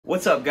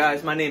What's up,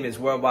 guys? My name is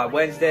Worldwide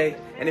Wednesday,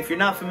 and if you're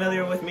not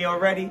familiar with me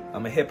already,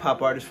 I'm a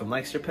hip-hop artist from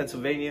Lancaster,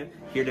 Pennsylvania,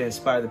 here to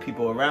inspire the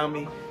people around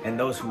me and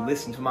those who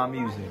listen to my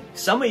music.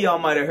 Some of y'all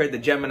might have heard the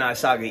Gemini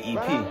Saga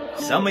EP.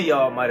 Some of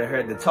y'all might have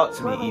heard the Talk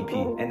to Me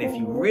EP. And if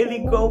you really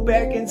go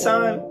back in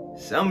time,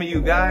 some of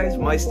you guys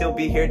might still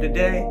be here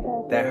today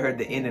that heard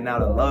the In and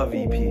Out of Love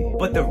EP.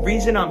 But the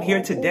reason I'm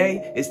here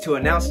today is to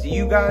announce to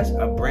you guys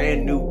a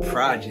brand new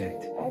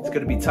project. It's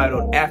going to be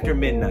titled After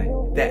Midnight.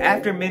 The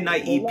After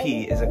Midnight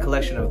EP is a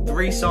collection of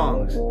 3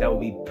 songs that will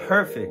be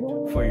perfect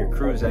for your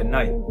cruise at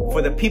night.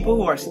 For the people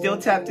who are still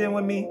tapped in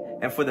with me,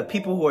 and for the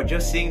people who are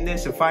just seeing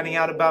this and finding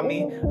out about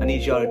me, I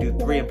need y'all to do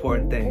 3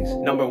 important things.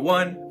 Number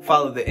 1,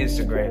 follow the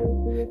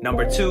Instagram.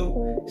 Number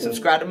 2,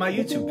 subscribe to my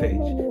YouTube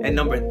page. And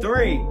number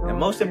 3, and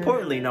most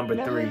importantly number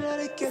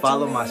 3,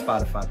 follow my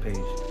Spotify page.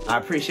 I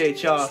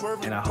appreciate y'all,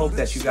 and I hope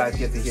that you guys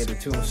get to hear the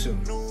tune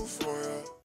soon.